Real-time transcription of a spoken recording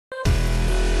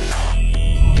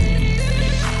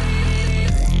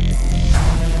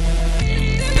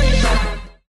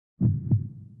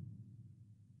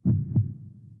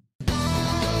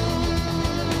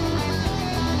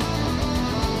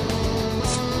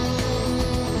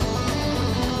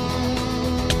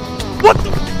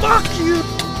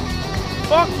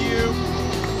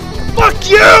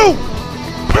you!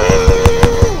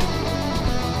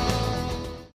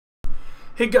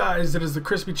 Hey guys, it is the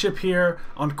Crispy Chip here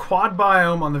on Quad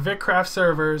Biome on the VicCraft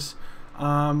servers.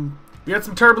 We had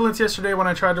some turbulence yesterday when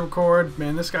I tried to record.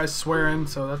 Man, this guy's swearing,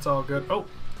 so that's all good. Oh,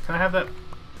 can I have that?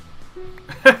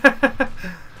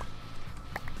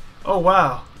 Oh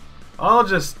wow. I'll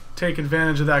just take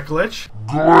advantage of that glitch.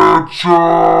 Caccia!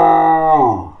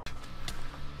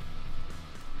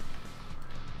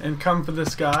 And come for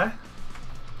this guy.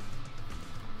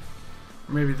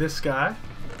 Or maybe this guy.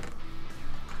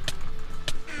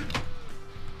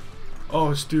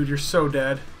 Oh, dude, you're so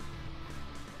dead.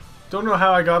 Don't know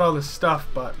how I got all this stuff,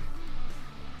 but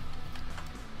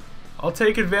I'll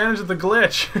take advantage of the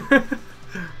glitch.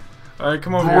 Alright,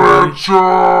 come over here, buddy.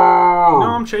 No,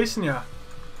 I'm chasing ya.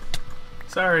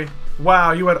 Sorry.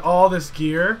 Wow, you had all this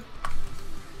gear?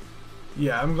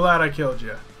 Yeah, I'm glad I killed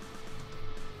you.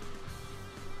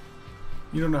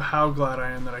 You don't know how glad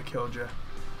I am that I killed you.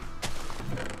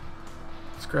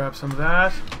 Let's grab some of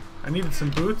that. I needed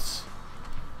some boots.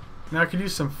 Now I could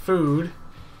use some food.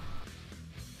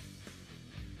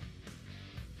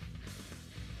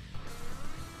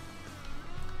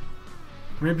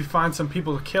 Maybe find some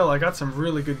people to kill. I got some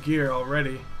really good gear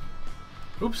already.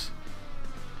 Oops.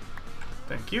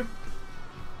 Thank you.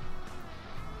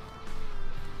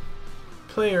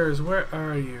 Players, where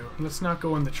are you? Let's not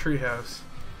go in the treehouse.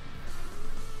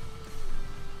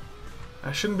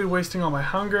 I shouldn't be wasting all my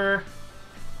hunger,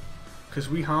 because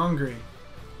we hungry.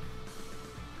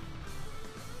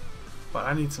 But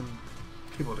I need some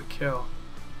people to kill.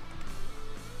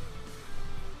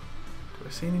 Do I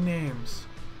see any names?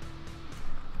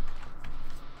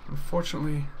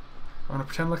 Unfortunately, I'm gonna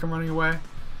pretend like I'm running away.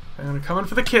 I'm gonna come in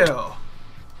for the kill.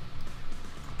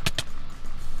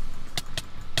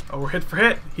 Oh, we're hit for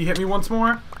hit. He hit me once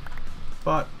more,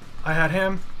 but I had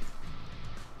him.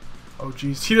 Oh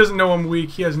geez, he doesn't know I'm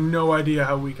weak. He has no idea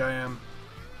how weak I am.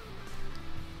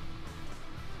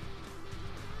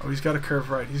 Oh, he's got a curve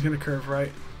right. He's gonna curve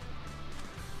right.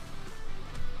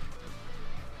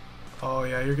 Oh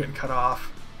yeah, you're getting cut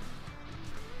off.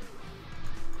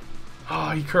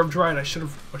 Oh, he curved right. I should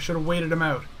have waited him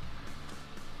out.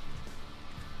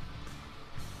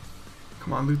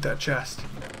 Come on, loot that chest.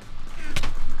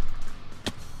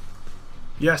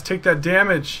 Yes, take that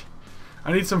damage.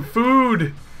 I need some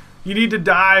food. You need to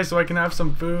die so I can have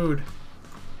some food.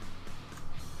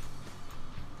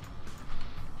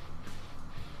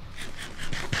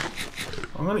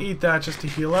 I'm gonna eat that just to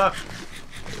heal up.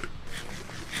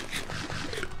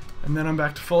 And then I'm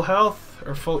back to full health,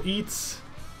 or full eats.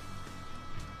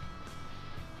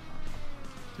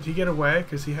 Did he get away?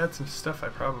 Because he had some stuff I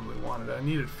probably wanted. I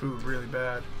needed food really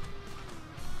bad.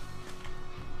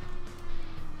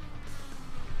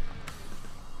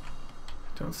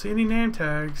 Don't see any name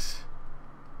tags.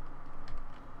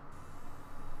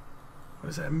 What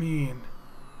does that mean?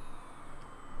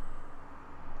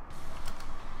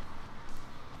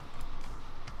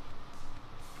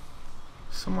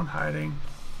 Someone hiding.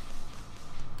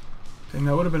 Dang,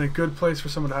 that would have been a good place for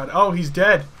someone to hide. Oh, he's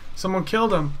dead. Someone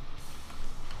killed him.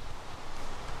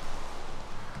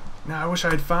 Now I wish I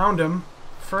had found him.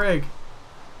 Frig.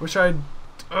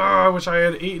 I wish I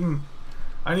had eaten.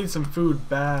 I need some food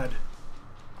bad.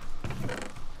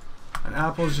 An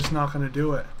apple is just not going to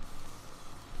do it.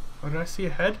 Oh, did I see a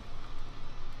head?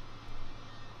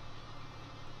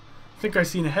 I think I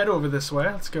seen a head over this way.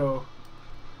 Let's go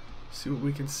see what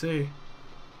we can see.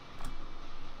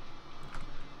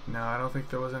 No, I don't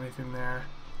think there was anything there.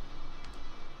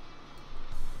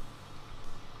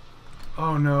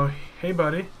 Oh no. Hey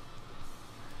buddy.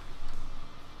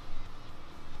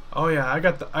 Oh yeah, I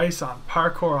got the ice on.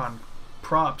 Parkour on.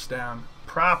 Props down.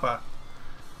 Proper.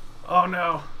 Oh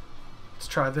no. Let's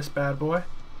try this bad boy.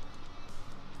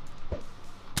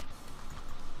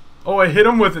 Oh, I hit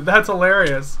him with it. That's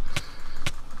hilarious.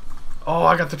 Oh,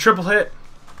 I got the triple hit.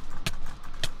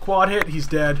 Quad hit. He's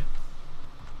dead.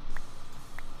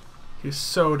 He's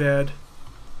so dead.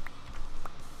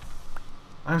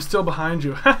 I'm still behind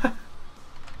you.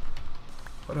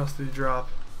 What else did he drop?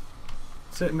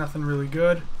 That's it. Nothing really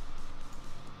good.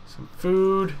 Some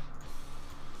food.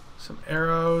 Some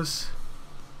arrows.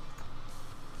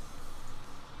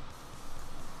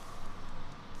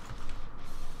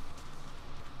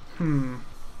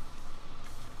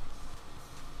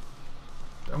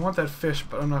 I want that fish,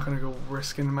 but I'm not going to go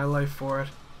risking my life for it.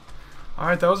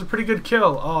 Alright, that was a pretty good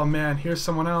kill. Oh man, here's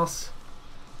someone else.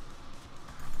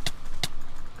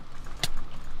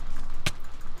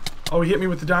 Oh, he hit me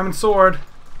with the diamond sword.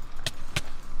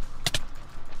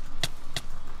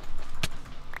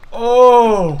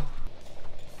 Oh!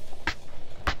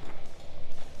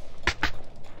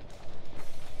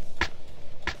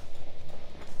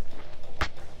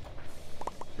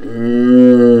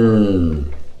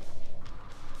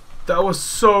 That was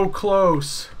so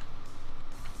close.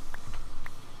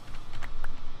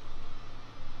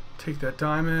 Take that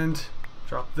diamond.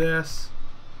 Drop this.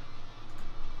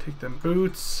 Take them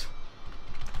boots.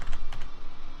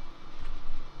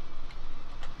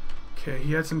 Okay,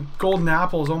 he had some golden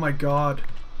apples. Oh my god.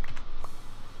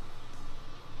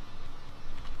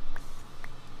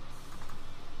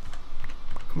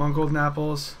 Come on, golden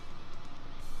apples.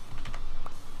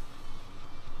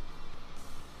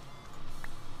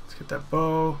 Let's get that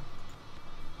bow.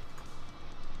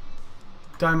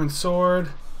 Diamond sword.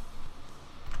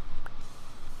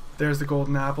 There's the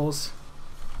golden apples.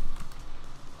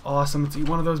 Awesome. Let's eat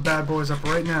one of those bad boys up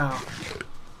right now.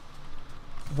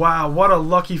 Wow, what a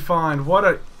lucky find. What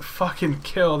a fucking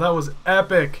kill. That was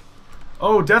epic.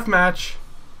 Oh, deathmatch.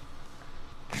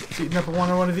 Let's eat up one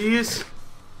of these.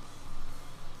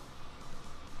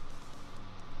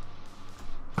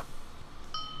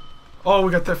 Oh,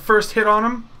 we got the first hit on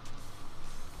him.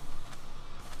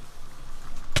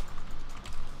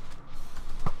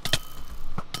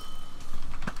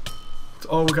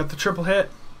 Oh, we got the triple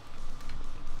hit.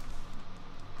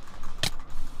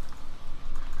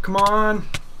 Come on.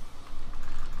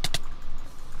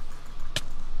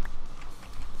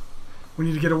 We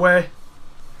need to get away.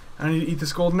 I need to eat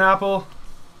this golden apple.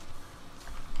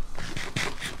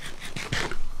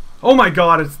 Oh my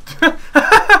god, it's...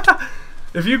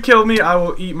 If you kill me, I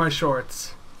will eat my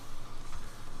shorts.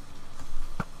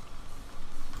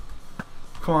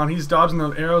 Come on, he's dodging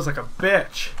those arrows like a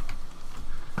bitch.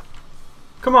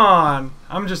 Come on.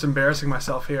 I'm just embarrassing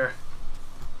myself here.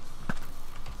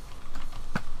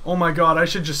 Oh my god, I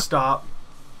should just stop.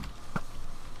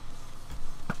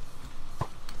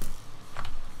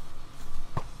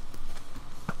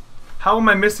 How am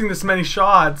I missing this many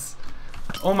shots?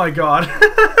 Oh my god.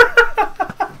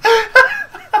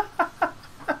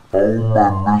 How am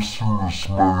I missing this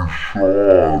many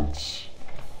shots?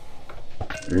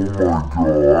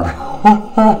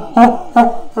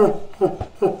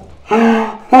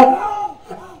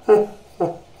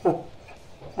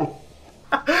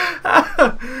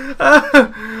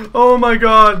 Oh my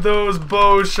god, those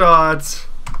bow shots.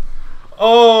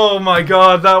 Oh my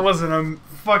god, that was a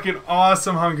fucking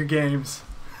awesome Hunger Games.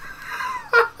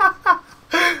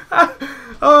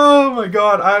 Oh my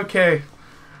god, okay.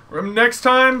 Next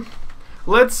time,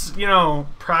 let's, you know,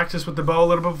 practice with the bow a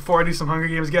little bit before I do some Hunger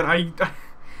Games again. I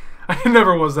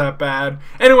never was that bad.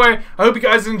 Anyway, I hope you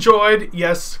guys enjoyed.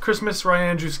 Yes, Christmas Ryan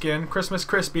Andrew skin. Christmas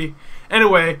crispy.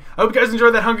 Anyway, I hope you guys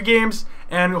enjoyed that Hunger Games,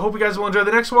 and I hope you guys will enjoy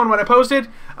the next one when I post it.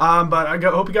 But I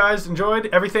hope you guys enjoyed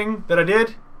everything that I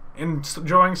did,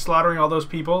 enjoying slaughtering all those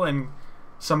people and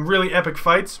some really epic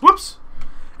fights. Whoops.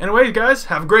 Anyway, you guys,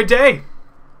 have a great day.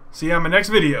 See you on my next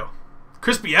video.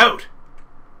 Crispy out.